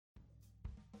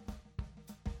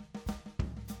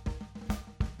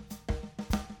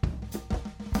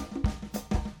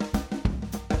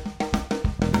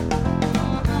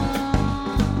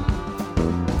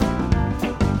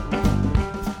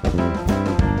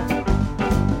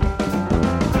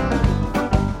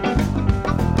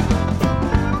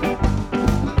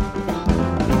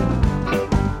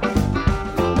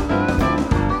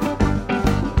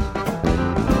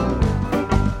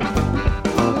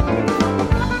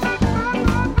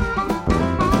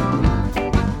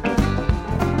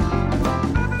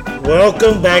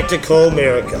Welcome back to Cole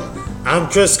America. I'm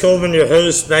Chris Coleman, your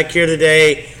host, back here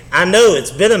today. I know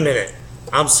it's been a minute.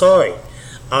 I'm sorry.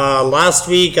 Last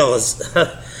week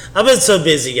I've been so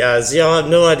busy, guys. Y'all have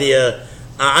no idea.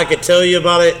 I could tell you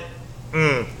about it.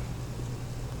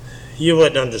 You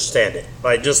wouldn't understand it,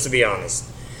 like, just to be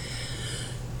honest.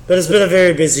 But it's been a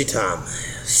very busy time.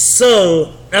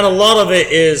 So, and a lot of it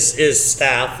is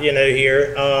staff,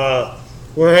 here.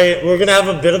 We're going to have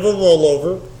a bit of a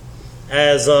rollover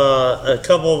as a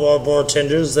couple of our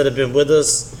bartenders that have been with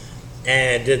us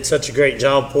and did such a great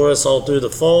job for us all through the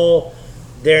fall.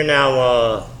 They're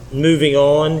now moving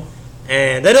on,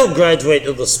 and they don't graduate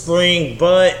till the spring,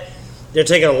 but they're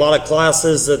taking a lot of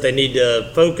classes that they need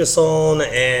to focus on,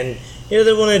 and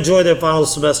they want to enjoy their final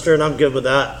semester, and I'm good with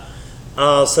that.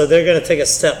 So they're going to take a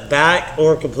step back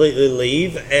or completely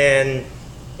leave, and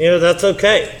that's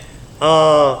okay.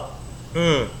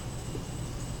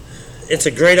 It's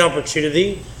a great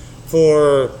opportunity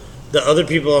for the other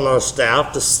people on our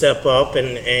staff to step up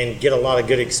and get a lot of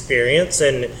good experience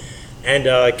and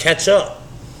catch up.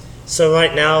 So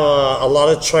right now, a lot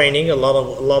of training, a lot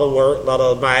of work, a lot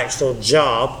of my actual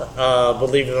job.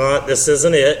 Believe it or not, this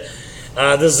isn't it.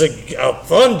 This is a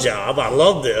fun job. I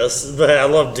love this, but I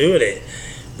love doing it.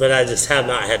 But I just have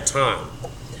not had time.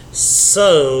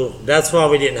 So that's why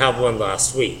we didn't have one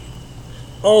last week.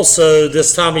 Also,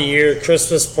 this time of year,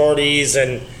 Christmas parties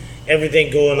and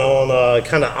everything going on,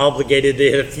 kind of obligated to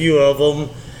hit a few of them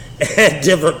at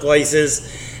different places.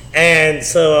 And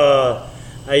so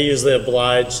I usually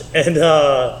oblige. And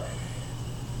so,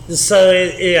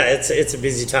 it's a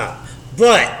busy time.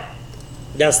 But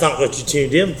that's not what you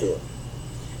tuned in for.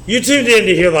 You tuned in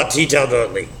to hear about T-Town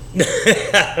Dart League.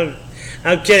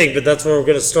 I'm kidding, but that's where we're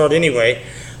going to start anyway.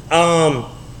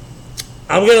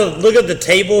 I'm going to look at the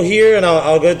table here, and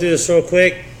I'll go through this real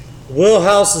quick.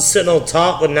 Wheelhouse is sitting on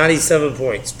top with 97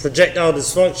 points. Projectile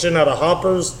Dysfunction out of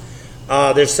Hoppers,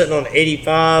 they're sitting on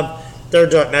 85.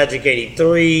 Third Dart Magic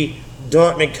 83.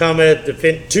 Dartman Cometh,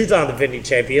 two-time defending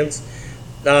champions,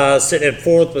 sitting in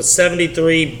fourth with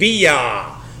 73. Bia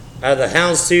out of the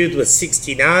Houndstooth with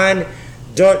 69.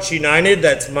 Darts United,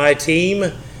 that's my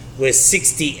team, with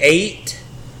 68.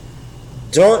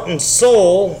 Dart and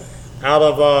Soul out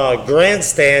of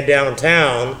Grandstand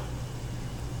downtown.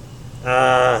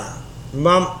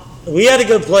 We had to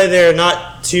go play there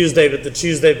not Tuesday, but the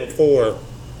Tuesday before.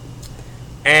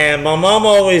 And my mom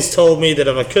always told me that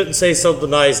if I couldn't say something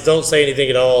nice, don't say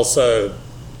anything at all. So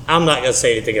I'm not going to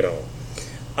say anything at all.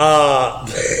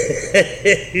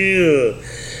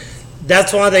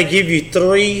 That's why they give you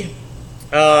 3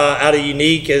 out of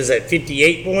Unique is at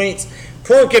 58 points.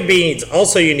 Pork and Beans,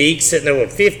 also Unique, sitting there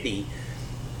with 50.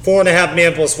 4.5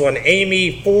 men plus 1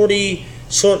 Amy, 40.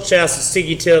 Short Shafts and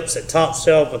Sticky Tips at Top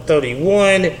Shelf with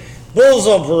 31. Bulls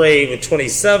on Parade with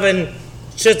 27.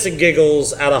 Shits and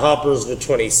Giggles out of Hoppers with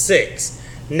 26.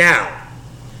 Now,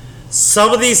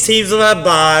 some of these teams have had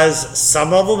buys,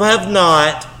 some of them have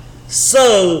not.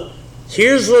 So,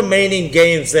 here's remaining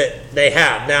games that they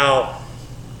have. Now,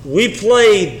 we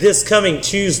play this coming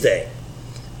Tuesday,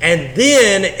 and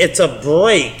then it's a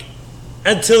break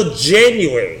until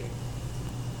January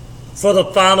for the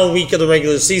final week of the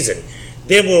regular season.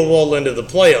 Then we'll roll into the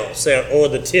playoffs or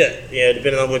the TIT,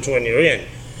 depending on which one you're in.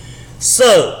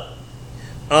 So,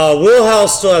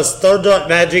 Wheelhouse still has Third Dart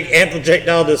Magic and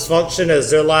Projectile Dysfunction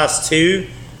as their last two.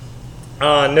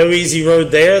 No easy road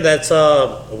there. That's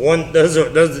one. Those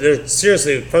are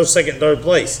seriously first, second, third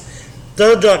place.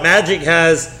 Third Dart Magic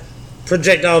has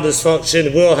Projectile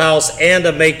Dysfunction, Wheelhouse, and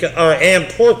and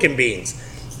Pork and Beans.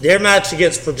 Their match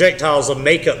against Projectile is a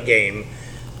makeup game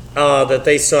that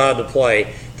they still have to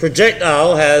play.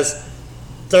 Projectile has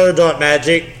Third Dart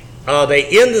Magic.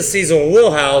 They end the season with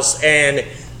Wheelhouse, and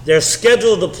they're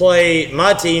scheduled to play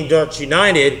my team, Darts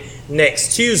United,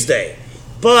 next Tuesday.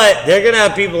 But they're going to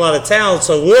have people out of town,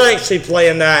 so we're actually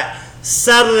playing that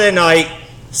Saturday night,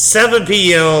 7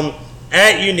 p.m.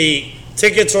 at Unique.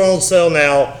 Tickets are on sale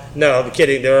now. No, I'm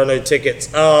kidding. There are no tickets.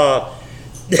 There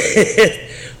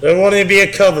won't even be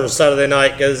a cover Saturday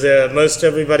night because most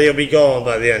everybody will be gone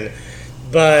by then.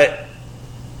 But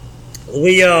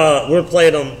we're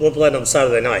playing them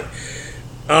Saturday night.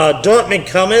 Dartman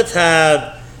Cometh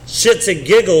have Shits and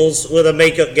Giggles with a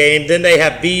makeup game. Then they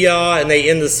have Bia, and they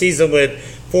end the season with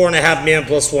 4.5 men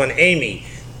plus 1 Amy.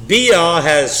 Bia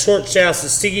has Short Shafts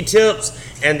and Sticky Tips,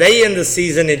 and they end the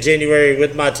season in January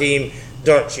with my team,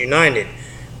 Darts United.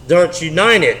 Darts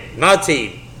United, my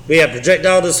team. We have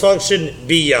Projectile Dysfunction,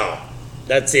 Bia.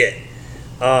 That's it.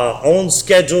 On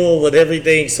schedule with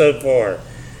everything so far.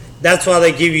 That's why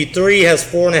they give you 3, has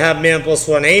 4.5 men plus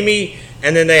 1 Amy,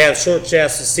 and then they have Short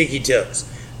Shafts and Sticky Tips.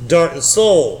 Dart and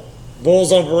Soul,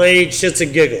 Bulls on Parade, Shits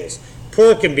and Giggles.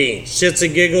 Pork and Beans, Shits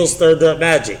and Giggles, Third Dirt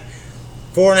Magic.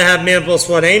 4.5 Men plus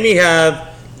 1 Amy have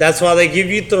That's Why They Give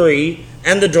You 3,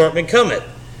 and The Dortmund Cometh.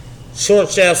 Short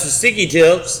Shafts and Sticky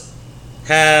Tips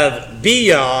have Be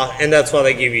Ya, and That's Why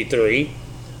They Give You 3.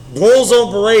 Bulls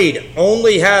on Parade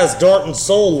only has Dart and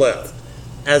Soul left,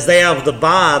 as they have the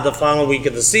bye the final week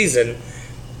of the season.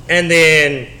 And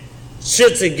then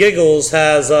Shits and Giggles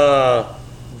has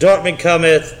Dortmund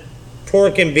Cometh,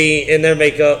 Pork and Bean in their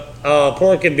makeup,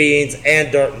 Pork and Beans,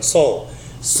 and Dart and Soul.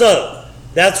 So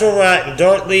that's where we're at in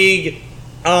Dart League.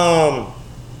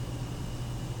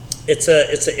 It's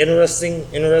an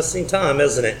interesting time,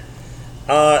 isn't it?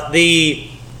 The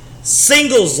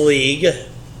Singles League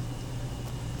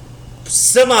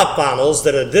semifinals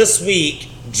that are this week.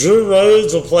 Drew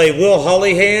Rhodes will play Will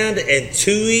Hollyhand, and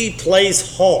Tui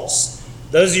plays Hoss.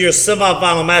 Those are your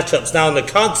semifinal matchups. Now in the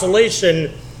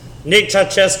consolation, Nick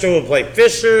Chichester will play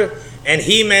Fisher, and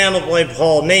He-Man will play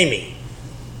Paul Namey.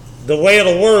 The way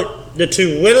it'll work, the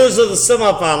two winners of the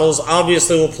semifinals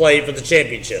obviously will play for the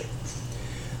championship.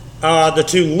 The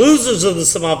two losers of the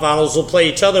semifinals will play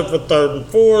each other for third and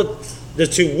fourth. The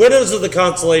two winners of the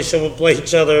consolation will play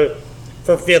each other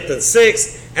for fifth and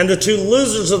sixth. And the two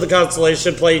losers of the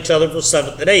consolation play each other for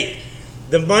seventh and eighth.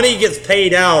 The money gets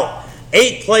paid out.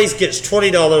 Eighth place gets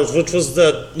 $20, which was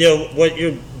what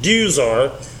your dues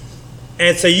are.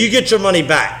 And so you get your money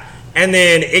back. And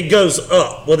then it goes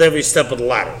up with every step of the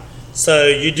ladder. So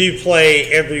you do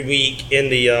play every week in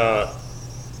the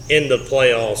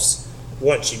playoffs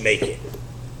once you make it.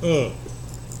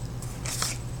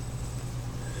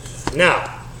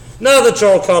 Now that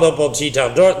y'all caught up on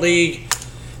T-Town Dart League,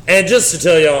 and just to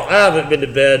tell y'all, I haven't been to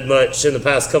bed much in the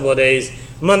past couple of days.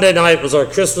 Monday night was our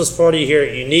Christmas party here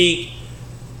at Unique.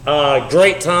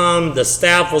 Great time. The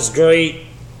staff was great.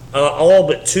 All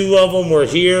but two of them were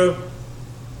here,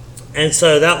 and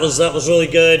so that was really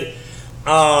good.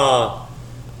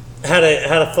 Had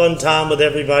a fun time with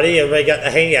everybody. Everybody got to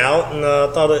hang out, and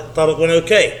thought it went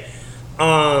okay.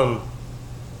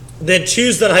 Then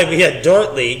Tuesday night we had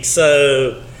Dart League,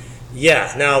 so.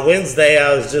 Yeah, now Wednesday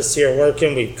I was just here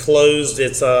working. We closed.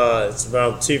 It's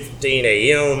around 2:15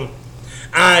 a.m.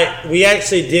 We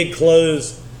actually did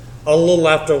close a little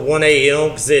after 1 a.m.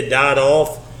 because it died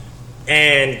off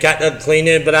and got done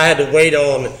cleaning. But I had to wait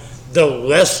on the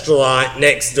restaurant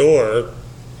next door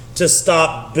to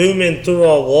stop booming through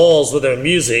our walls with their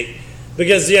music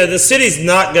because the city's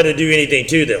not going to do anything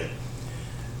to them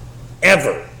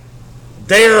ever.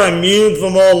 They are immune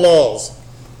from all laws.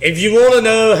 If you want to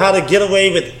know how to get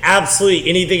away with absolutely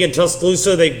anything in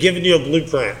Tuscaloosa, they've given you a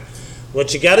blueprint.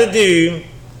 What you got to do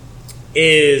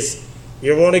is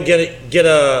you want to get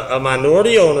a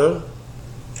minority owner,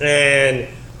 and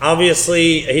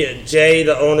obviously Jay,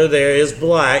 the owner there, is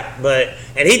black,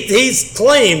 and he's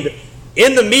claimed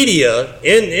in the media,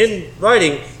 in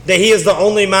writing, that he is the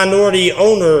only minority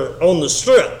owner on the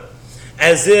Strip,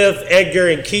 as if Edgar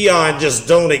and Keon just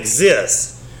don't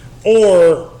exist,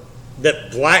 or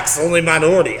that black's the only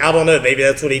minority. I don't know, maybe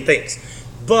that's what he thinks.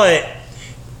 But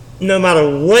no matter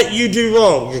what you do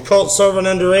wrong, you're caught serving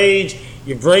underage,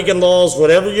 you're breaking laws,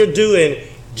 whatever you're doing,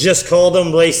 just call them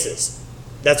racist.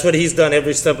 That's what he's done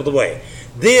every step of the way.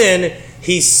 Then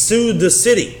he sued the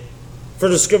city for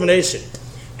discrimination.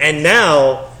 And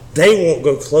now they won't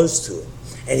go close to him.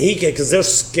 And because they're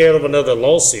scared of another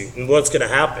lawsuit and what's going to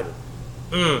happen.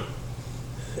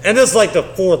 And it's like the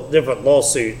fourth different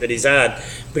lawsuit that he's had,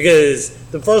 because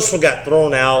the first one got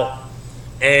thrown out,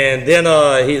 and then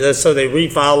so they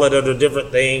refile it under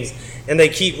different things, and they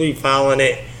keep refiling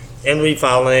it.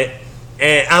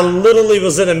 And I literally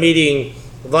was in a meeting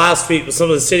last week with some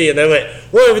of the city, and they went,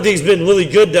 well, everything's been really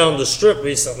good down the Strip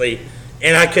recently.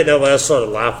 And I couldn't help it. I started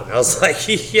laughing. I was like,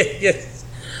 yes.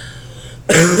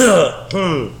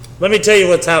 Let me tell you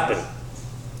what's happened.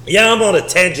 Yeah, I'm on a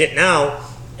tangent now.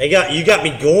 You got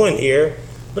me going here.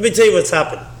 Let me tell you what's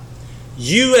happened.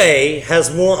 UA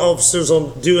has more officers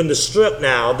on doing the Strip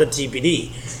now than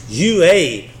TPD.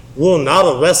 UA will not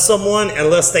arrest someone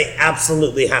unless they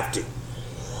absolutely have to.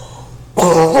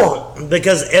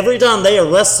 Because every time they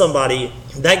arrest somebody,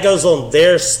 that goes on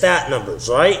their stat numbers,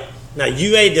 right? Now,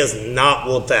 UA does not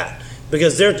want that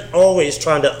because they're always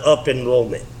trying to up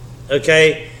enrollment,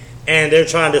 okay? And they're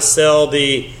trying to sell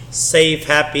the safe,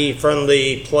 happy,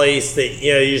 friendly place that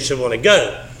you should want to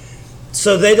go.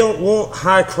 So they don't want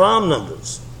high crime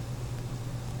numbers.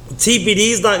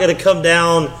 TPD is not going to come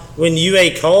down when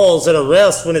UA calls and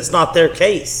arrests when it's not their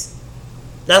case.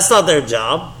 That's not their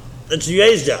job. That's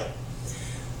UA's job.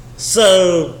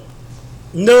 So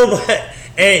nobody,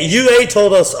 and UA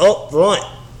told us up front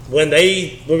when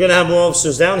they were going to have more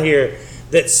officers down here,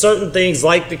 that certain things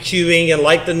like the queuing and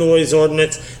like the noise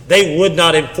ordinance, they would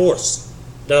not enforce.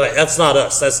 They're like, that's not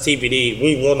us. That's TPD.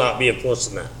 We will not be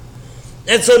enforcing that.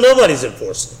 And so nobody's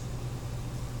enforcing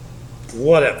it.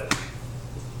 Whatever.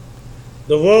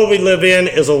 The world we live in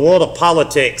is a world of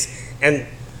politics, and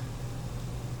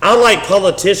I like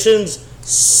politicians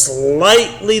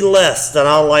slightly less than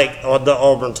I like the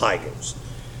Auburn Tigers.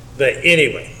 But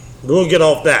anyway, we'll get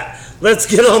off that. Let's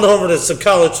get on over to some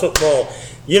college football.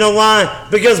 You know why?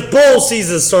 Because bowl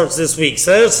season starts this week,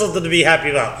 so there's something to be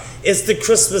happy about. It's the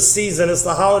Christmas season, it's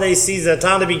the holiday season, a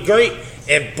time to be great,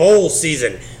 and bowl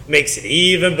season makes it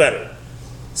even better.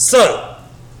 So,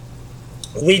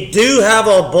 we do have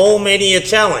our Bowl Mania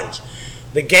Challenge.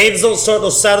 The games don't start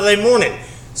till Saturday morning,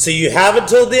 so you have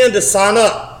until then to sign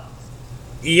up.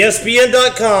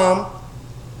 ESPN.com,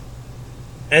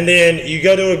 and then you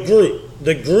go to a group.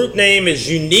 The group name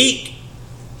is Unique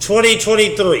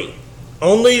 2023.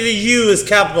 Only the U is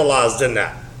capitalized in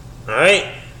that. All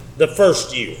right? The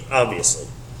first U, obviously.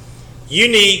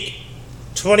 Unique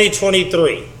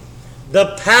 2023.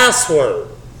 The password.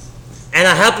 And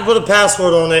I have to put a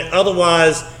password on it,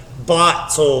 otherwise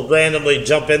bots will randomly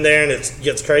jump in there and it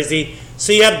gets crazy.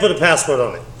 So you have to put a password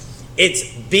on it. It's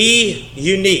Be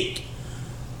Unique.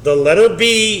 The letter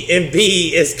B in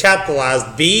B is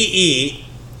capitalized B-E,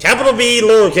 capital B,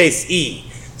 lowercase e,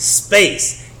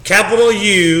 space, capital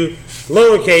U,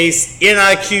 lowercase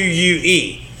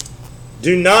N-I-Q-U-E.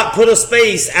 Do not put a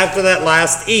space after that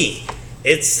last E.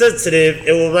 It's sensitive.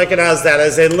 It will recognize that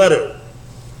as a letter.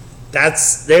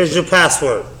 There's your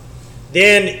password.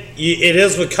 Then it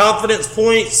is with confidence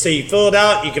points, so you fill it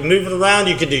out. You can move it around.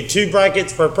 You can do 2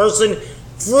 brackets per person.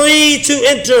 Free to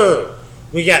enter.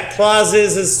 We got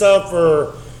prizes and stuff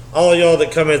for all y'all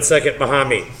that come in second behind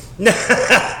me.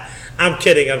 I'm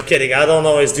kidding. I don't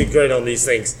always do great on these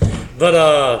things.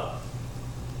 But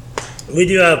we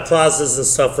do have prizes and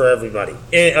stuff for everybody.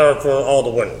 Or for all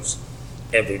the winners.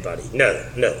 Everybody.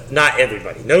 No, not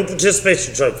everybody. No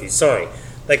participation trophies. Sorry.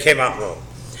 That came out wrong.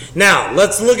 Now,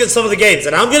 let's look at some of the games.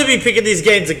 And I'm going to be picking these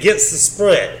games against the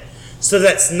spread. So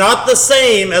that's not the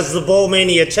same as the Bowl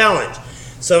Mania Challenge.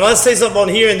 So if I say something on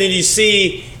here and then you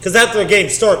see, because after a game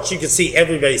starts, you can see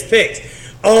everybody's picks.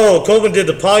 Oh, Coleman did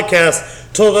the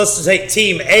podcast, told us to take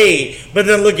Team A, but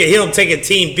then look at him taking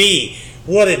Team B.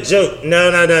 What a joke.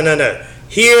 No.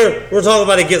 Here, we're talking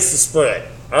about against the spread.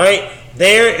 All right?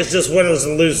 There is just winners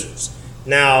and losers.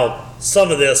 Now,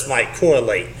 some of this might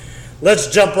correlate. Let's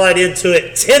jump right into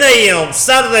it. 10 a.m.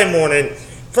 Saturday morning,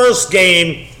 first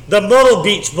game, the Myrtle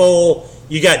Beach Bowl.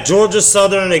 You got Georgia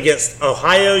Southern against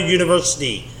Ohio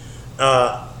University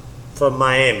from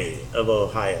Miami of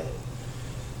Ohio.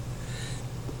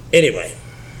 Anyway,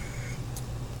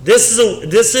 this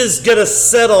is going to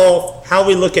set off how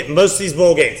we look at most of these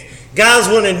bowl games. Guys,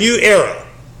 we're in a new era.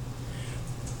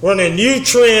 We're in a new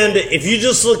trend. If you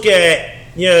just look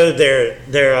at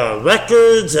their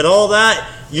records and all that,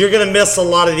 you're going to miss a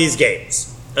lot of these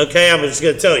games. Okay, I'm just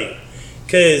going to tell you.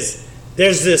 Because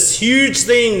there's this huge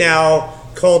thing now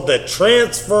called the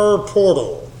transfer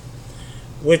portal,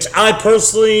 which I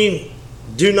personally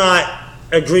do not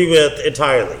agree with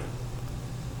entirely.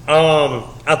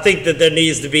 I think that it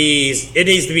needs to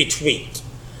be tweaked.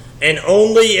 And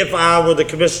only if I were the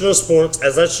commissioner of sports,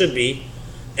 as I should be,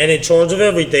 and in charge of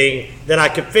everything, then I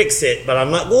could fix it. But I'm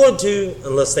not going to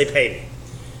unless they pay me.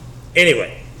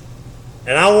 Anyway.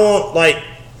 And I want like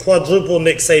quadruple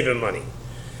Nick Saban money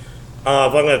if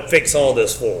I'm going to fix all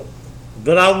this for him.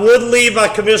 But I would leave my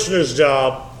commissioner's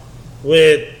job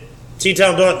with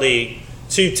T-Town Dart League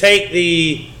to take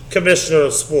the commissioner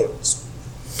of sports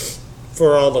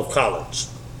for all of college.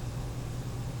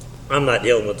 I'm not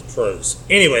dealing with the pros.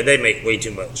 Anyway, they make way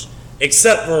too much.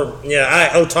 Except for,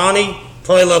 Otani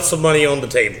probably left some money on the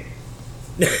table.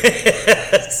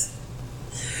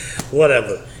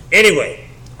 Whatever. Anyway,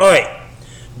 all right.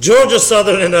 Georgia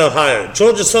Southern and Ohio.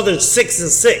 Georgia Southern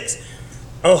 6-6.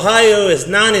 Ohio is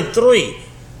 9-3.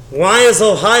 Why is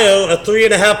Ohio a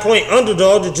 3.5-point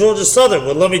underdog to Georgia Southern?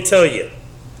 Well, let me tell you.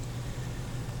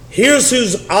 Here's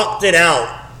who's opted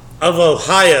out of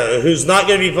Ohio, who's not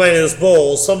going to be playing in this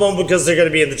bowl. Some of them because they're going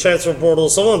to be in the transfer portal.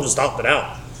 Some of them just opted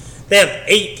out. They have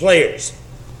 8 players.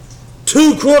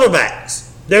 2 quarterbacks.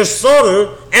 Their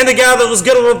starter and the guy that was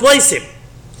going to replace him.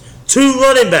 2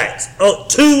 running backs,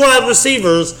 2 wide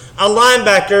receivers, a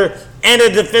linebacker, and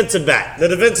a defensive back. The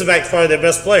defensive back's probably their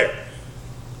best player.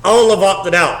 All have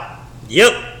opted out.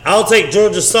 Yep, I'll take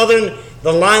Georgia Southern.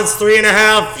 The line's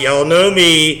 3.5. Y'all know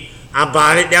me. I'm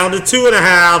buying it down to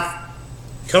 2.5.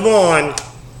 Come on.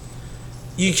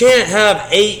 You can't have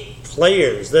 8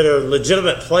 players that are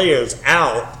legitimate players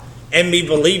out and me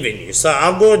believe in you. So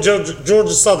I'm going Georgia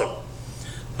Southern.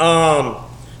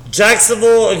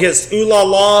 Jacksonville against Ooh La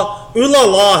La. Ooh La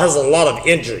La has a lot of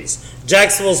injuries.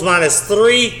 Jacksonville's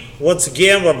 -3. Once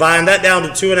again, we're buying that down to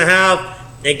 2.5.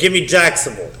 And give me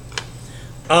Jacksonville.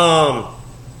 I'm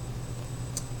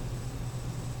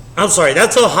sorry,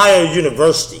 that's Ohio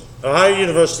University. Ohio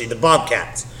University, the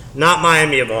Bobcats, not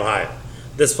Miami of Ohio.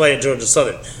 That's playing Georgia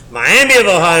Southern. Miami of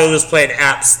Ohio is playing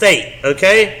App State,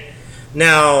 okay?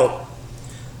 Now,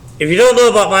 if you don't know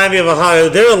about Miami of Ohio,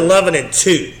 they're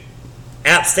 11-2.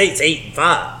 App State's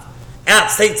 8-5.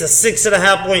 App State's a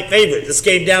 6.5-point favorite. This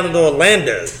game down in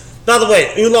Orlando. By the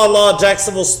way, Ooh La La,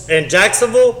 Jacksonville,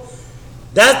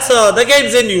 that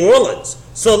game's in New Orleans.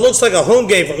 So it looks like a home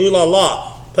game for Ooh La La.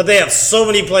 But they have so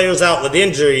many players out with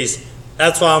injuries.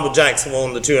 That's why I'm with Jacksonville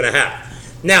on the 2.5.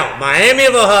 Now, Miami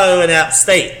of Ohio and App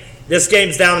State. This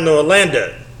game's down in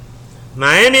Orlando.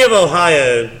 Miami of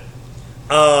Ohio,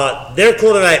 their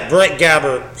quarterback, Brett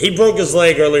Gabbert, he broke his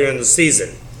leg earlier in the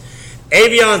season.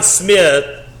 Avion Smith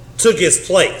took his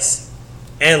place.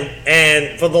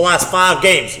 And for the last 5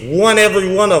 games, won every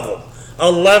one of them.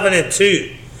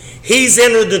 11-2. He's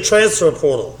entered the transfer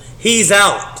portal. He's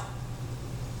out.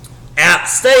 App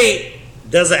State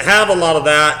doesn't have a lot of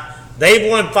that. They've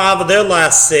won 5 of their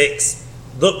last 6.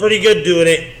 Look pretty good doing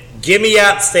it. Give me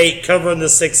App State covering the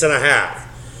 6.5.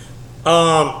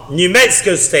 New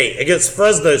Mexico State against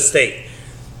Fresno State.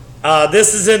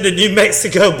 This is in the New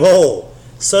Mexico Bowl.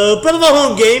 So, a bit of a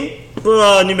home game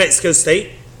for New Mexico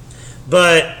State.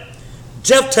 But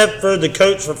Jeff Tedford, the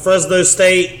coach for Fresno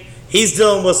State, he's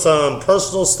dealing with some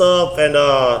personal stuff and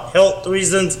health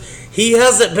reasons. He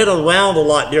hasn't been around a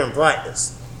lot during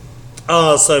practice.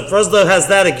 So Fresno has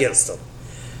that against him.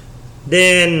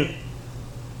 Then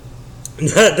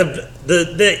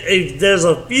there's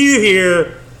a few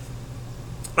here.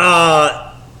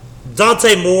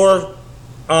 Dante Moore,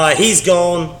 he's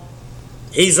gone.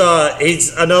 He's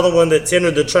another one that's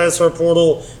entered the transfer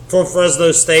portal for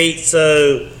Fresno State,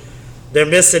 so they're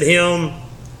missing him.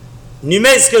 New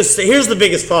Mexico State, here's the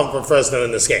biggest problem for Fresno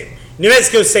in this game. New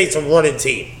Mexico State's a running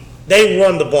team. They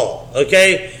run the ball,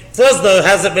 okay? Fresno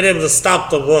hasn't been able to stop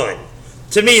the run.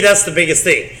 To me, that's the biggest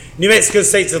thing. New Mexico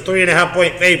State's a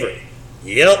 3.5-point favorite.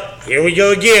 Yep, here we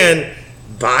go again.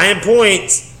 Buying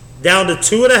points down to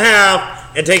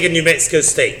 2.5 and taking New Mexico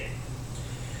State.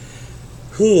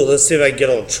 Let's see if I can get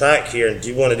on track here and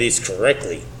do one of these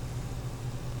correctly.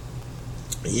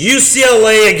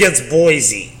 UCLA against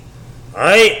Boise. All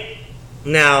right?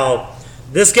 Now,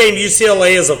 this game,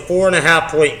 UCLA is a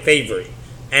 4.5-point favorite.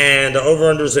 And the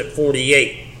over-under's at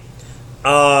 48.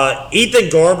 Ethan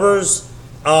Garbers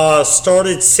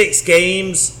started 6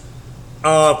 games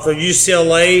for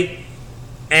UCLA.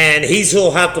 And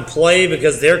he'll have to play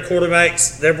because their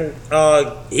quarterbacks,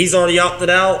 he's already opted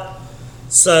out.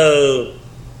 So,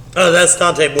 that's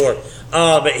Dante Moore.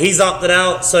 But he's opted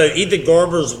out. So, Ethan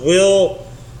Garbers will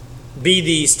be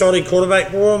the starting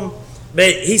quarterback for him.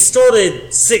 But he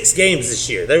started 6 games this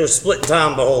year. They were splitting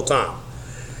time the whole time.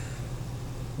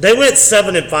 They went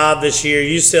 7-5 this year.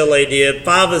 UCLA did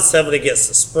 5-7 against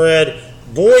the spread.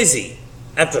 Boise,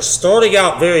 after starting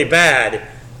out very bad,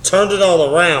 turned it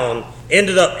all around.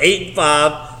 Ended up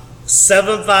 8-5,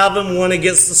 7-5-1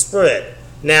 against the spread.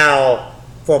 Now,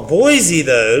 for Boise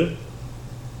though,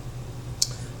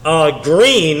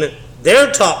 Green,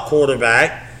 their top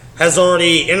quarterback, has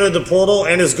already entered the portal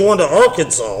and is going to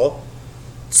Arkansas.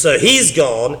 So he's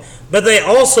gone. But they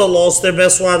also lost their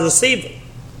best wide receiver.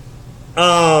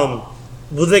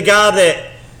 The guy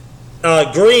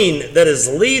that Green that is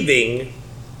leaving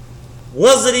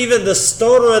wasn't even the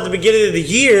starter at the beginning of the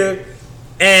year,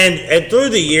 and through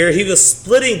the year he was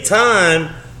splitting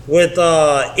time with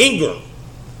Ingram.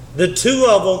 The two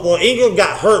of them, well, Ingram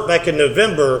got hurt back in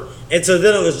November, and so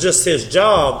then it was just his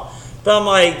job. But I'm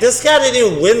like, this guy didn't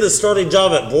even win the starting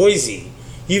job at Boise.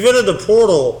 You've entered the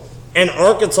portal, and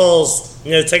Arkansas's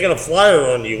taking a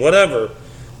flyer on you, whatever.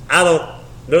 I don't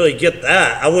really get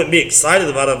that. I wouldn't be excited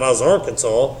about it if I was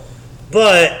Arkansas.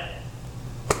 But,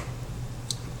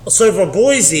 so for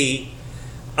Boise,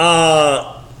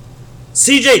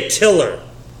 C.J. Tiller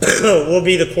will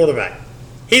be the quarterback.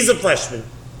 He's a freshman.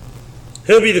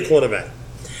 He'll be the quarterback.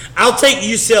 I'll take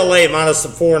UCLA minus the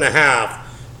 4.5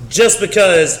 just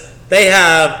because they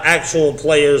have actual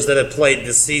players that have played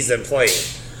this season playing.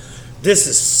 This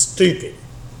is stupid.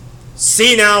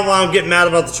 See now why I'm getting mad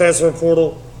about the transfer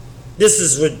portal? This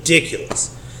is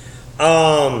ridiculous.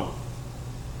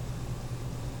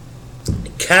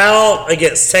 Cal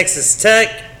against Texas Tech.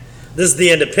 This is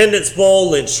the Independence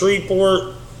Bowl in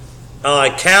Shreveport.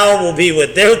 Cal will be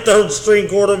with their third string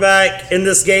quarterback in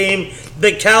this game.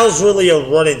 But Cal's really a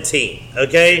running team,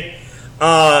 okay?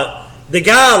 The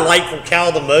guy I like from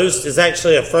Cal the most is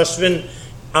actually a freshman,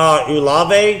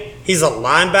 Ulave. He's a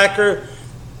linebacker.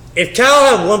 If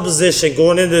Cal had one position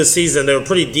going into the season they were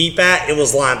pretty deep at, it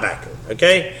was linebacker,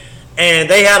 okay? And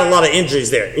they had a lot of injuries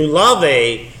there.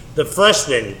 Ulave, the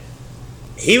freshman,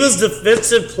 he was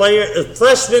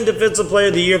freshman defensive player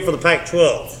of the year for the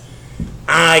Pac-12.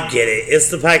 I get it. It's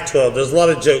the Pac-12. There's a lot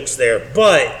of jokes there.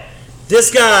 But this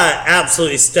guy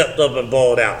absolutely stepped up and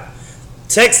balled out.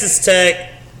 Texas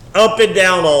Tech, up and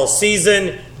down all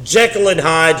season. Jekyll and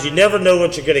Hyde. You never know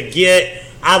what you're going to get.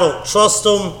 I don't trust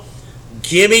them.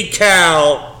 Give me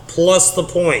Cal plus the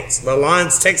points. The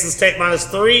line's Texas Tech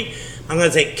 -3. I'm going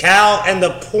to take Cal and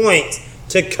the points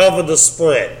to cover the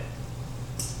spread.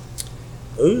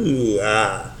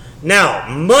 Now,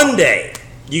 Monday,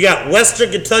 you got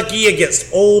Western Kentucky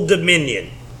against Old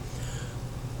Dominion.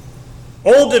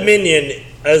 Old Dominion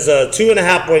is a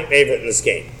 2.5-point favorite in this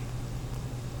game.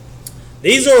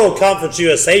 These are all Conference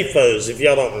USA foes, if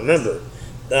y'all don't remember.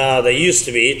 They used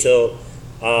to be till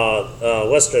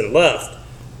Western left.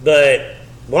 But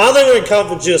while they were in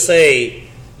Conference USA,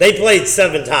 they played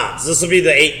 7 times. This will be the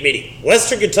 8th meeting.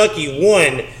 Western Kentucky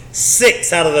won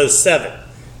 6 out of those 7.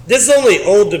 This is only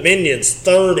Old Dominion's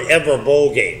 3rd ever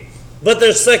bowl game, but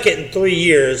they're second in 3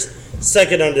 years,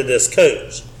 second under this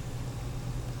coach.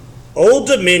 Old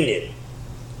Dominion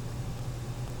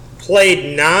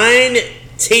played 9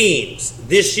 teams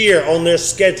this year on their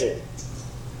schedule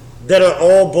that are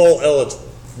all bowl eligible,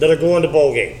 that are going to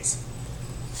bowl games.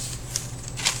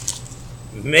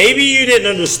 Maybe you didn't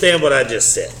understand what I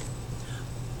just said.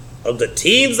 Of the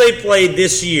teams they played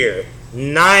this year,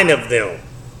 9 of them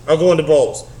are going to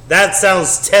bowls. That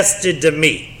sounds tested to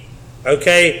me.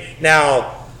 Okay?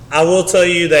 Now, I will tell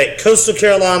you that Coastal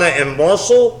Carolina and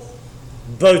Marshall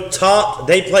both topped.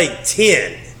 They played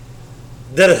 10.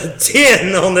 That are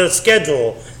 10 on their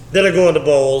schedule that are going to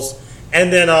bowls.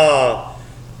 And then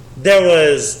there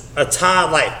was a tie,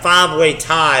 like 5-way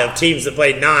tie of teams that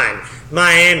played 9.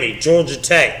 Miami, Georgia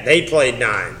Tech, they played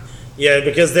 9. Yeah,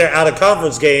 because they're out of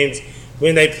conference games.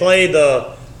 When they play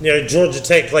Georgia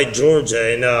Tech played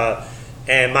Georgia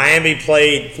and Miami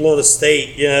played Florida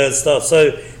State, and stuff.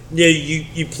 So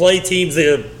you play teams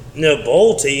that are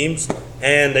bowl teams,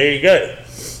 and there you go.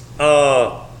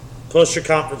 Plus your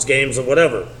conference games or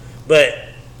whatever. But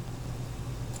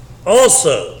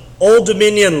also, Old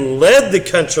Dominion led the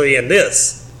country in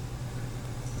this.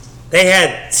 They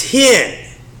had 10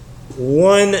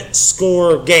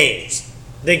 one-score games.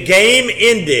 The game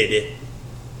ended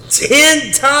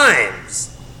 10 times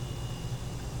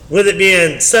with it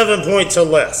being 7 points or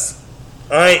less.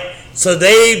 All right? So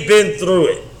they've been through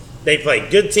it. They played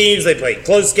good teams. They played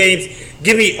close games.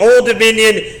 Give me Old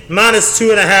Dominion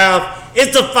 -2.5.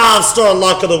 It's a 5-star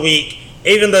lock of the week,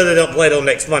 even though they don't play till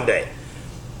next Monday.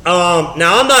 Now,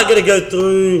 I'm not going to go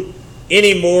through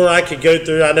any more. I could go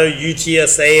through. I know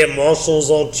UTSA and Marshall's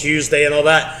on Tuesday and all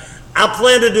that. I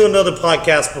plan to do another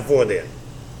podcast before then.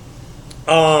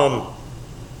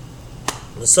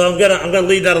 So I'm gonna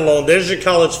leave that alone. There's your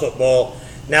college football.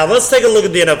 Now let's take a look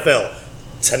at the NFL.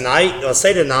 Tonight, I'll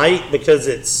say tonight because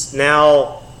it's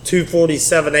now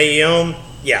 2:47 a.m.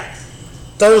 Yeah.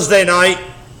 Thursday night,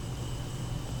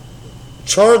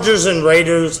 Chargers and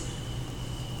Raiders.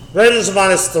 Raiders are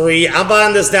 -3. I'm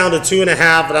buying this down to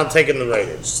 2.5, but I'm taking the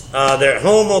Raiders. They're at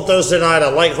home on Thursday night. I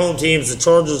like home teams. The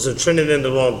Chargers are trending in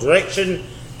the wrong direction.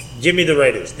 Give me the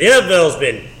Raiders. The NFL's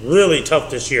been really tough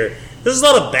this year. There's a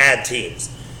lot of bad teams.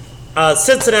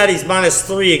 Cincinnati's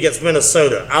 -3 against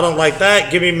Minnesota. I don't like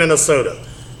that. Give me Minnesota.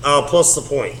 Plus the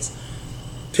points.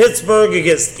 Pittsburgh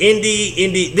against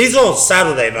Indy. These are on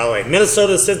Saturday, by the way.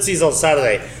 Minnesota, Cincy's on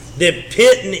Saturday. Then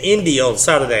Pitt and Indy on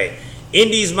Saturday.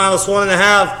 Indy's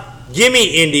 -1.5. Give me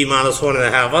Indy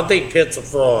 -1.5. I think Pitt's a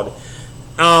fraud.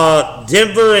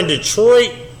 Denver and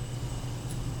Detroit.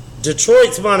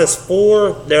 Detroit's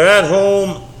 -4. They're at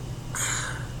home.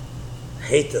 I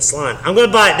hate this line. I'm going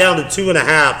to buy it down to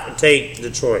 2.5 and take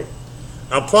Detroit.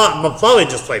 I'll probably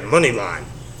just play money line,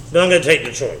 but I'm going to take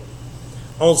Detroit.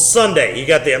 On Sunday, you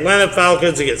got the Atlanta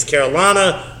Falcons against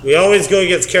Carolina. We always go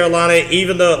against Carolina,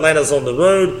 even though Atlanta's on the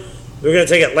road. We're going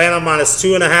to take Atlanta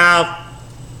 -2.5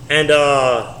 and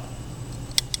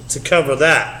to cover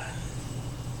that.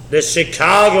 The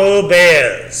Chicago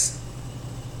Bears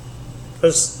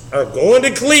are going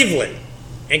to Cleveland,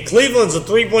 and Cleveland's a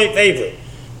 3-point favorite.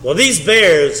 Well, these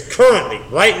Bears currently,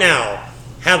 right now,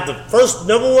 have the first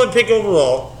 #1 pick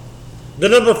overall, the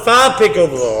 #5 pick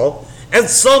overall, and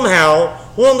somehow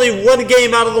we're only 1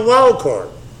 game out of the wild card.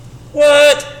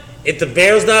 What? if the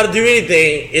Bears know how to do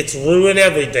anything, it's ruin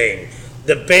everything.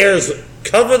 The Bears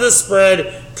cover the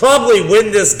spread, probably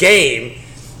win this game,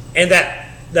 and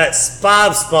that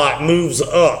 5 spot moves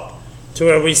up to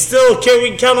where we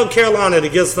can count on Carolina to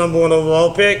get the number 1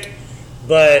 overall pick,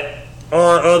 but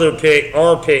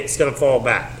our pick's going to fall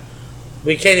back.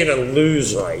 We can't even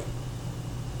lose right.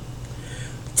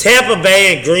 Tampa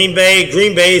Bay and Green Bay.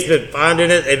 Green Bay's been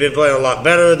finding it. They've been playing a lot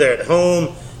better. They're at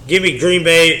home. Give me Green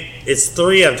Bay. It's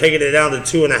 3. I'm taking it down to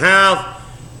 2.5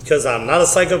 because I'm not a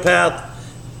psychopath.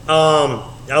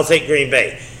 I'll take Green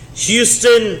Bay.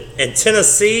 Houston and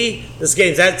Tennessee. This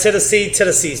game's at Tennessee.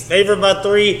 Tennessee's favored by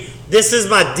 3. This is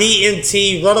my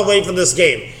DNT. Run away from this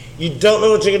game. You don't know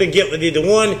what you're going to get with either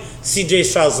one. CJ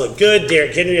Stroud's look good.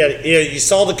 Derrick Henry, you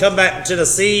saw the comeback in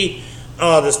Tennessee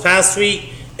this past week.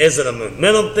 Is it a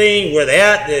momentum thing? Where they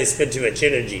at? Did they spend too much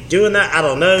energy doing that? I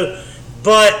don't know.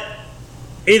 But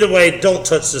either way, don't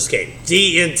touch this game.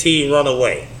 DNT, run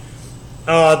away.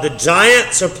 The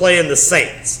Giants are playing the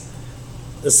Saints.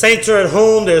 The Saints are at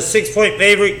home. They're a 6-point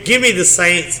favorite. Give me the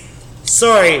Saints.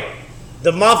 Sorry,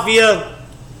 the Mafia,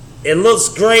 it looks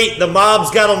great. The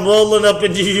mob's got them rolling up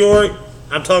in New York.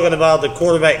 I'm talking about the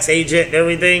quarterback's agent and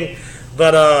everything.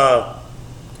 But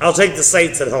I'll take the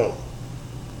Saints at home.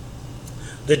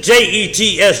 The Jets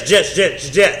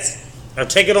are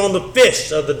taking on the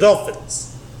fish of the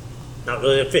Dolphins. Not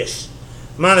really a fish.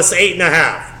 Minus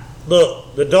 8.5.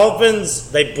 Look, the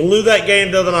Dolphins, they blew that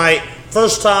game the other night.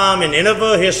 First time in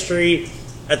NFL history,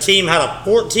 a team had a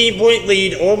 14-point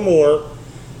lead or more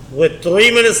with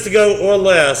 3 minutes to go or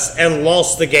less and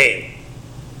lost the game.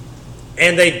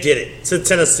 And they did it to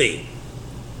Tennessee.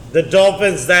 The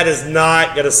Dolphins, that is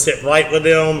not going to sit right with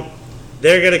them.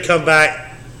 They're going to come back.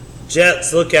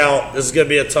 Jets, look out. This is going to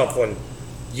be a tough one.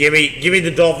 Give me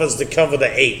the Dolphins to cover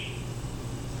the 8.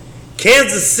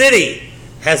 Kansas City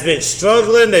has been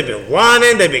struggling. They've been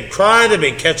whining. They've been crying. They've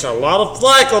been catching a lot of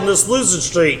flack on this losing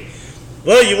streak.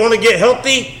 Well, you want to get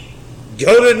healthy?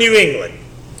 Go to New England.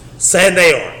 Saying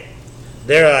they are.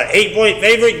 They're an 8-point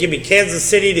favorite. Give me Kansas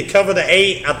City to cover the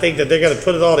 8. I think that they're going to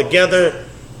put it all together.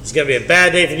 It's going to be a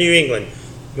bad day for New England.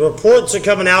 The reports are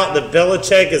coming out that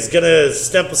Belichick is going to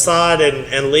step aside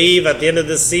and leave at the end of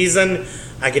this season.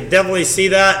 I can definitely see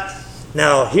that.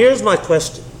 Now, here's my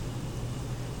question.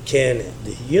 Can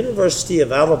the University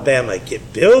of Alabama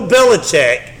get Bill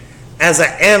Belichick as an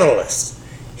analyst?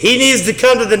 He needs to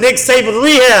come to the Nick Saban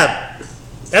rehab.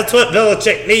 That's what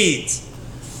Belichick needs.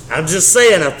 I'm just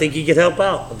saying, I think he could help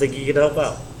out.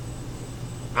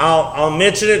 I'll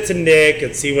mention it to Nick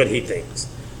and see what he thinks.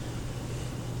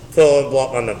 Phil,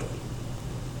 block my number.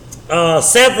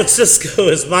 San Francisco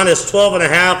is minus 12.5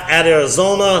 at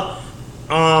Arizona.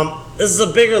 This is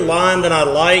a bigger line than I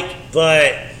like,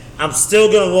 but I'm still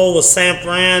going to roll with San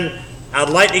Fran. I'd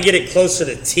like to get it closer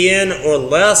to 10 or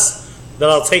less, but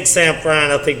I'll take San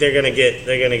Fran. I think they're going to get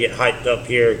hyped up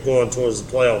here going towards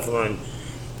the playoff run.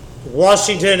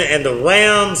 Washington and the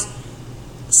Rams,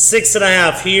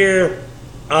 6.5 here.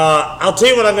 I'll tell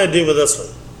you what I'm going to do with this one.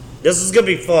 This is going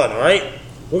to be fun, all right?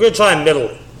 We're going to try and middle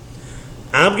it.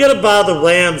 I'm going to buy the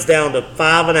Rams down to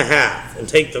 5.5 and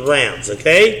take the Rams,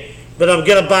 okay? But I'm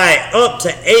going to buy it up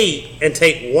to 8 and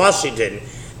take Washington,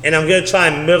 and I'm going to try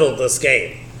and middle this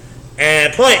game.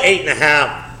 And probably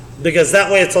 8.5, because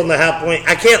that way it's on the half point.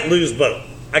 I can't lose both.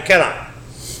 I cannot.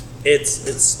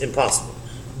 It's impossible.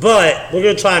 But we're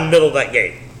going to try and middle that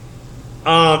game.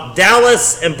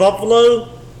 Dallas and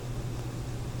Buffalo.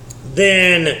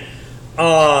 Then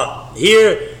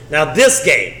here... Now this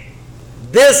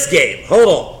game, hold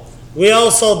on. We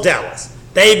all saw Dallas.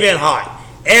 They've been hot.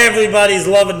 Everybody's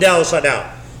loving Dallas right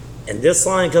now. And this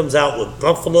line comes out with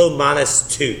Buffalo minus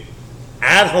 2.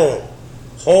 At home.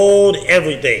 Hold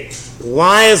everything.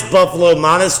 Why is Buffalo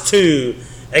minus 2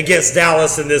 against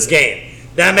Dallas in this game?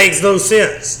 That makes no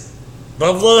sense.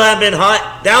 Buffalo have been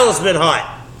hot. Dallas been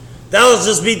hot. Dallas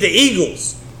just beat the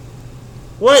Eagles.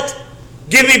 What?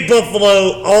 Give me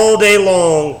Buffalo all day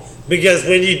long. Because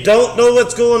when you don't know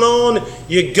what's going on,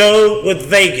 you go with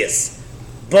Vegas.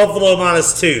 Buffalo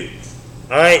minus 2.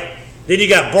 All right. Then you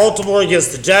got Baltimore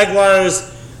against the Jaguars.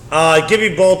 Give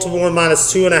me Baltimore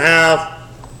minus 2.5.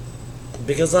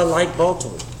 Because I like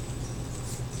Baltimore.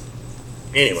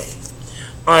 Anyway.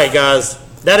 All right, guys.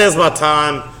 That is my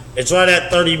time. It's right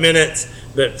at 30 minutes.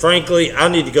 But frankly, I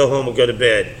need to go home and go to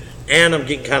bed. And I'm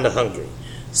getting kind of hungry.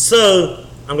 So,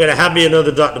 I'm going to have me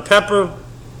another Dr. Pepper,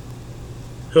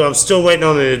 who I'm still waiting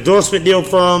on an endorsement deal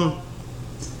from.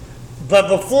 But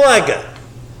before I go,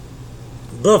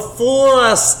 before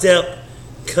I step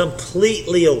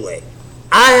completely away,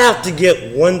 I have to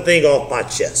get one thing off my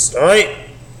chest, all right?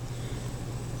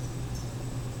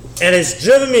 And it's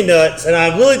driven me nuts, and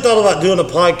I really thought about doing a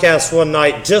podcast one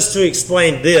night just to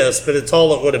explain this, but it's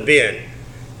all it would have been.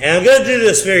 And I'm going to do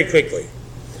this very quickly.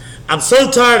 I'm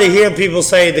so tired of hearing people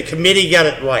say the committee got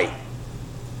it right.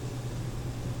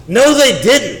 No, they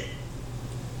didn't.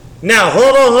 Now,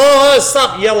 hold on,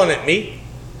 stop yelling at me.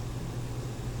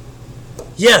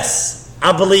 Yes,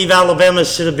 I believe Alabama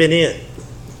should have been in.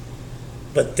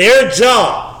 But their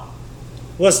job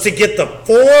was to get the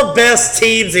 4 best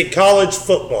teams in college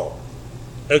football.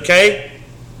 Okay?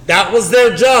 That was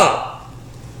their job.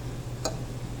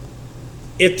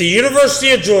 If the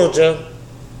University of Georgia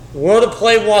were to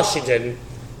play Washington,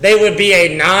 they would be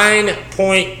a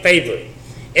 9-point favorite.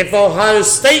 If Ohio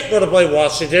State were to play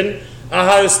Washington,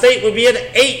 Ohio State would be an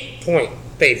 8-point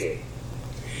favorite.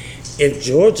 If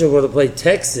Georgia were to play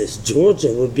Texas,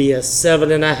 Georgia would be a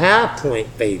 7.5-point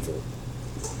favorite.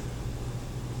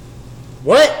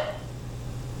 What?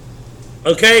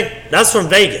 Okay, that's from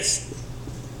Vegas.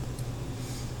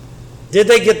 Did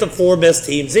they get the 4 best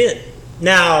teams in?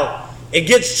 Now, it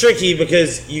gets tricky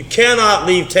because you cannot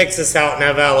leave Texas out and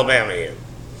have Alabama in.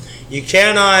 You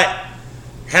cannot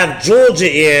have Georgia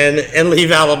in and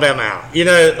leave Alabama out. You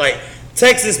know, like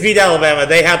Texas beat Alabama,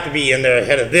 they have to be in there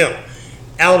ahead of them.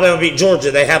 Alabama beat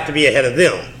Georgia, they have to be ahead of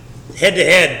them.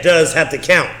 Head-to-head does have to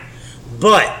count.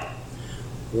 But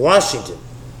Washington,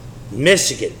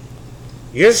 Michigan,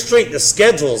 your strength of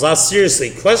schedules, I seriously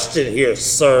question here,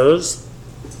 sirs.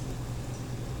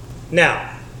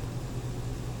 Now,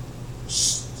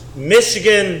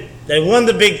 Michigan, they won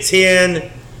the Big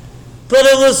Ten, but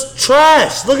it was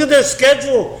trash. Look at their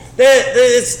schedule.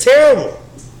 It's terrible.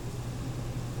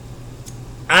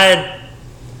 I'm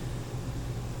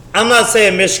not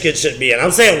saying Michigan shouldn't be in.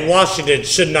 I'm saying Washington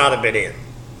should not have been in.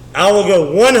 I will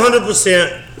go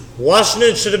 100%.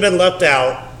 Washington should have been left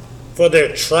out for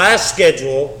their trash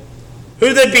schedule.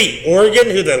 Who they beat? Oregon,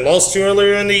 who they lost to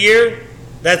earlier in the year.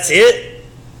 That's it.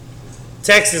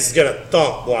 Texas is going to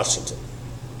thump Washington.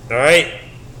 All right?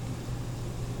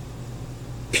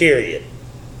 Period.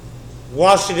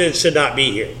 Washington should not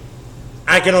be here.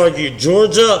 I can argue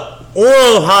Georgia or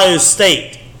Ohio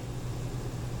State,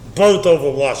 both over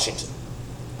Washington.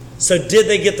 So did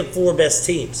they get the 4 best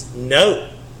teams? No.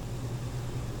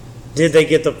 Did they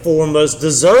get the 4 most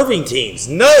deserving teams?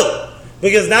 No.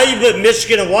 Because now you put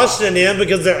Michigan and Washington in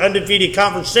because they're undefeated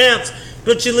conference champs,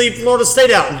 but you leave Florida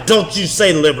State out. And don't you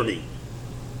say Liberty.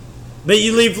 But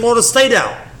you leave Florida State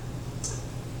out.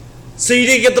 So you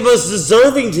didn't get the most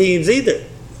deserving teams either.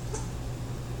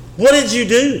 What did you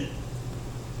do?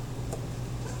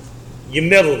 You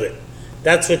middled it.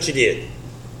 That's what you did.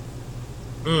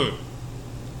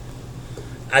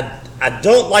 I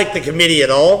don't like the committee at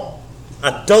all.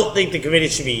 I don't think the committee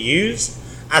should be used.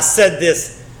 I said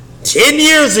this 10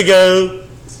 years ago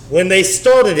when they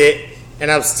started it,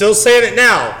 and I'm still saying it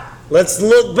now. Let's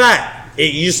look back.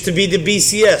 It used to be the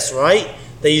BCS, right?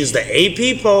 They used the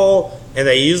AP poll, and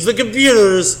they used the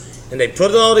computers, and they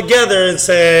put it all together and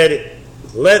said,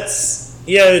 let's,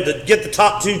 get the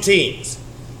top 2 teams.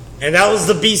 And that was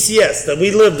the BCS that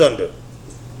we lived under.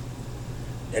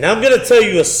 And I'm going to tell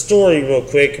you a story real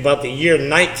quick about the year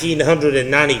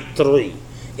 1993.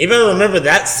 Anybody remember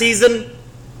that season?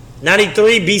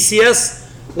 93 BCS?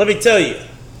 Let me tell you.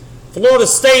 Florida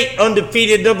State,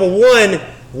 undefeated number 1,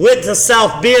 went to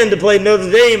South Bend to play Notre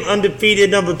Dame,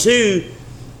 undefeated number 2.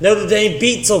 Notre Dame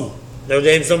beats them. Notre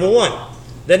Dame's number 1.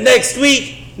 The next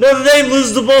week, Notre Dame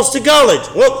loses to Boston College.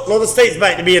 Well, Florida State's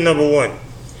back to being number 1.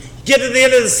 Get to the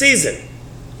end of the season.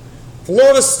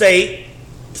 Florida State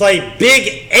played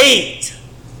Big 8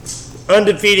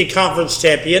 undefeated conference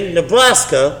champion,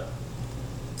 Nebraska,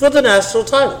 for the national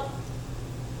title.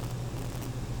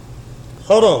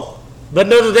 Hold on. But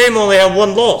Notre Dame only had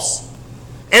 1 loss.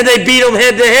 And they beat them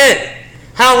head to head.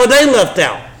 How were they left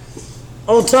out?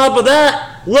 On top of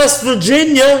that, West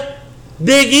Virginia,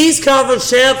 Big East Conference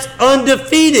champs,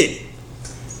 undefeated,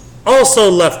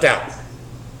 also left out.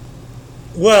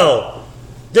 Well,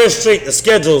 their strength of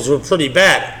schedules were pretty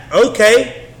bad.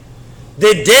 Okay.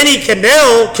 Then Danny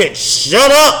Cannell can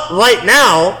shut up right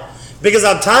now because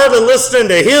I'm tired of listening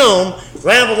to him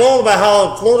ramble on about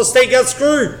how Florida State got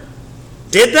screwed.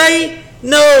 Did they?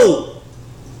 No.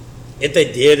 If they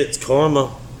did, it's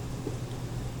karma.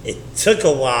 It took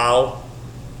a while,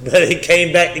 but it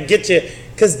came back to get you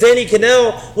because Danny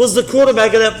Cannell was the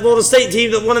quarterback of that Florida State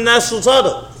team that won a national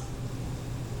title.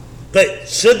 But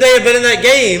should they have been in that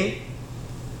game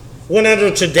when under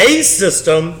today's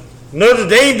system, Notre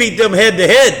Dame beat them head to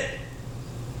head?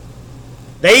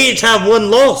 They each have 1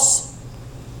 loss.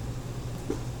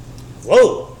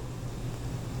 Whoa.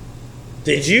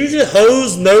 Did you just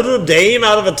hose Notre Dame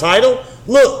out of a title?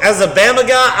 Look, as a Bama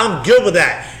guy, I'm good with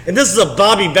that. And this is a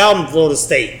Bobby Bowden Florida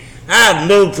State. I have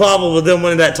no problem with them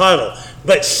winning that title.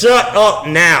 But shut up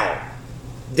now,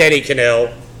 Danny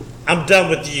Kanell. I'm done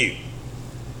with you.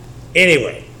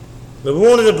 Anyway, we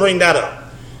wanted to bring that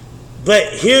up.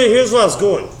 But here's where I was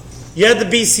going. You had the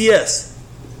BCS.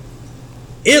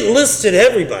 It listed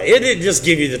everybody. It didn't just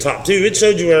give you the top two. It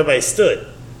showed you where everybody stood.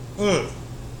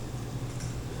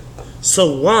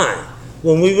 So why,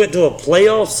 when we went to a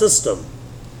playoff system,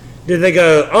 did they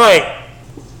go, all right,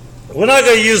 we're not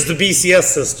going to use the BCS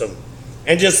system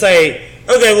and just say,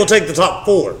 okay, we'll take the top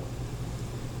four?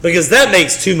 Because that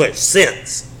makes too much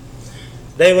sense.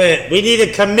 They went, we need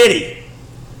a committee.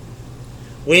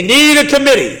 We need a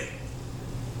committee.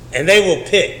 And they will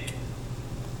pick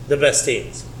the best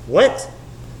teams. What?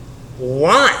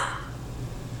 Why?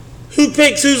 Who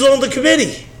picks who's on the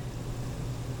committee?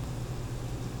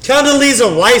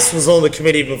 Condoleezza Rice was on the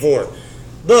committee before.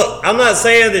 Look, I'm not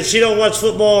saying that she don't watch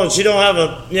football and she don't have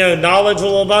a knowledge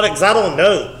about it, because I don't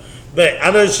know. But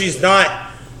I know she's not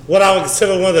what I would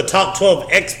consider one of the top 12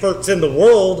 experts in the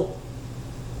world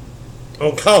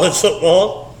on college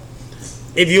football.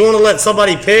 If you want to let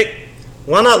somebody pick,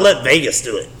 why not let Vegas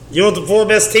do it? You want the four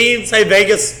best teams? Hey,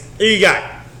 Vegas, who you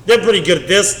got? They're pretty good at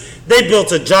this. They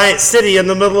built a giant city in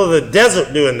the middle of the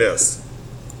desert doing this.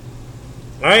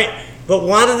 All right? But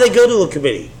why did they go to a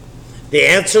committee? The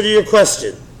answer to your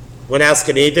question when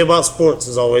asking anything about sports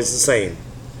is always the same.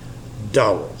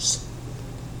 Dollars.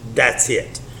 That's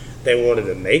it. They wanted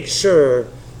to make sure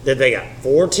that they got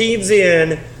four teams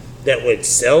in that would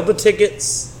sell the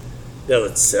tickets, that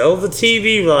would sell the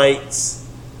TV rights,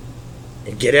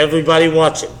 and get everybody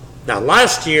watching. Now,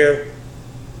 last year,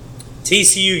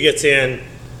 TCU gets in,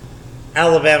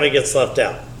 Alabama gets left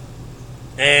out.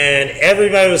 And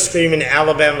everybody was screaming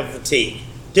Alabama fatigue.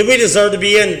 Did we deserve to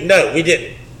be in? No, we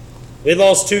didn't. We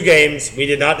lost 2 games. We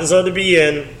did not deserve to be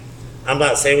in. I'm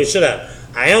not saying we should have.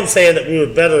 I am saying that we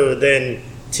were better than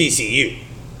TCU.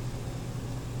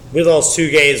 We lost 2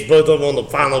 games, both of them on the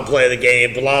final play of the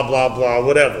game, blah, blah, blah,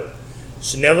 whatever.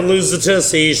 Should never lose to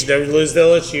Tennessee. Should never lose to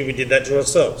LSU. We did that to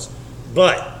ourselves.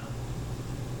 But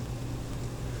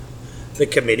the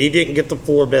committee didn't get the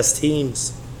 4 best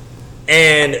teams.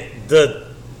 And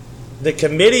the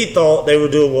committee thought they were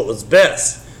doing what was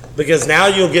best, because now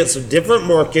you'll get some different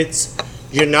markets.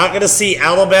 You're not going to see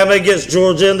Alabama against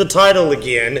Georgia in the title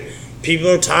again. People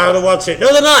are tired of watching it.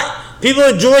 No, they're not. People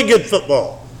enjoy good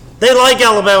football. They like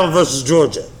Alabama versus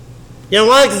Georgia. You know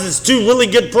why? Because it's 2 really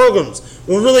good programs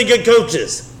with really good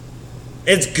coaches.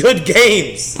 It's good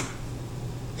games.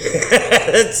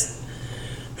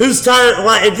 Who's tired?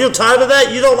 Why? If you're tired of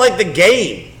that, you don't like the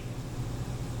game.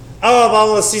 Oh,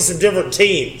 I want to see some different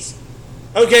teams.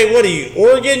 Okay, what are you,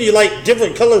 Oregon? You like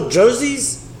different colored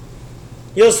jerseys?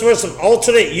 You'll wear some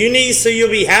alternate unis so you'll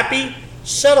be happy?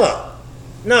 Shut up.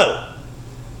 No.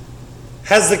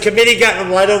 Has the committee gotten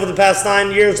them right over the past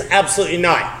 9 years? Absolutely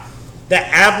not. The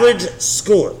average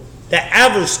score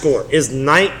is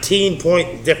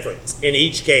 19-point difference in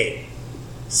each game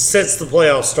since the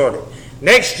playoffs started.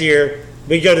 Next year,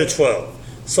 we go to 12.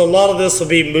 So a lot of this will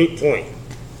be moot point.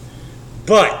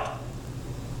 But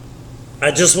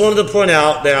I just wanted to point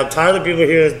out that I'm tired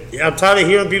of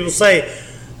hearing people say,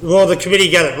 well, the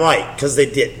committee got it right, because they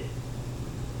didn't.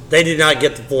 They did not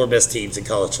get the 4 best teams in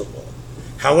college football.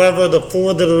 However, the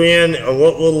 4 that are in are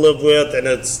what we'll live with, and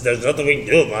there's nothing we can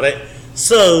do about it.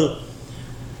 So,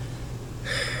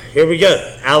 here we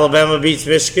go. Alabama beats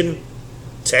Michigan.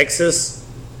 Texas,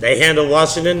 they handle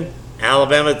Washington.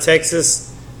 Alabama,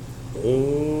 Texas.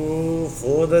 Ooh,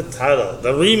 for the title.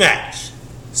 The rematch.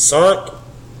 Sark,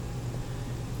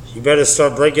 you better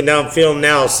start breaking down film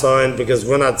now, son, because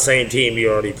we're not the same team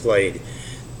you already played.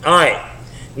 All right.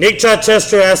 Nick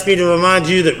Chichester asked me to remind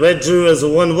you that Red Drew is a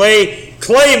one-way.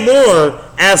 Clay Moore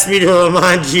asked me to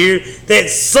remind you that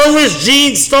so is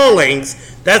Gene Stallings.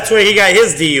 That's where he got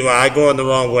his DUI, going the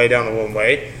wrong way down the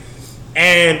one-way.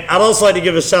 And I'd also like to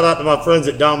give a shout-out to my friends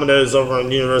at Domino's over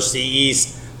on University East.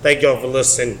 Thank y'all for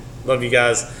listening. Love you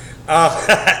guys.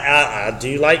 I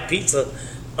do like pizza.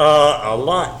 A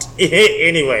lot.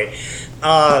 Anyway,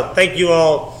 thank you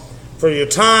all for your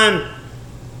time.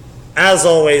 As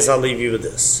always, I'll leave you with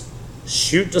this.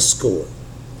 Shoot to score.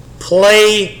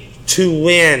 Play to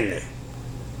win.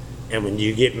 And when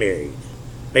you get married,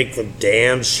 make for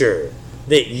damn sure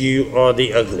that you are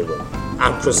the ugly one.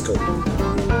 I'm Chris Cole.